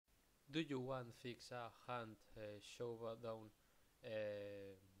Do you want fix a hand showdown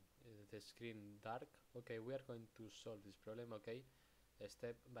the screen dark? Okay, we are going to solve this problem, okay,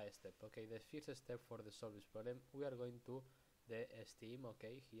 step by step. Okay, the first step for the solve this problem, we are going to the Steam,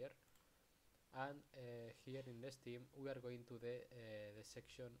 okay, here, and here in the Steam we are going to the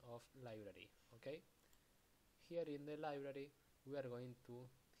section of library. Okay, here in the library we are going to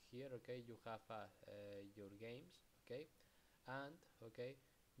here, okay, you have your games, okay, and okay,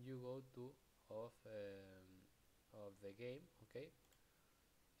 you go to of the game, okay,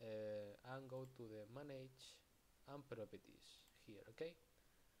 and go to the manage and properties here, okay,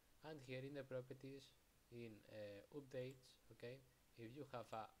 and here in the properties in updates, okay, if you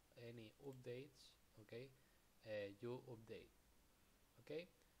have any updates, okay, you update, okay,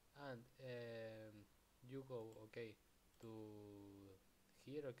 and you go, okay, to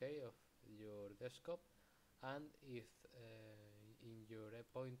here, okay, of your desktop, and if in your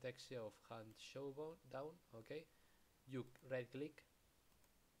point exe of hand showdown, okay, you right click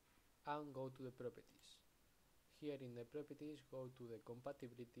and go to the properties. Here in the properties, go to the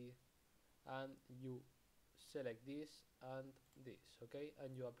compatibility and you select this and this, okay,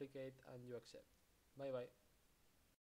 and you apply it and you accept. Bye bye.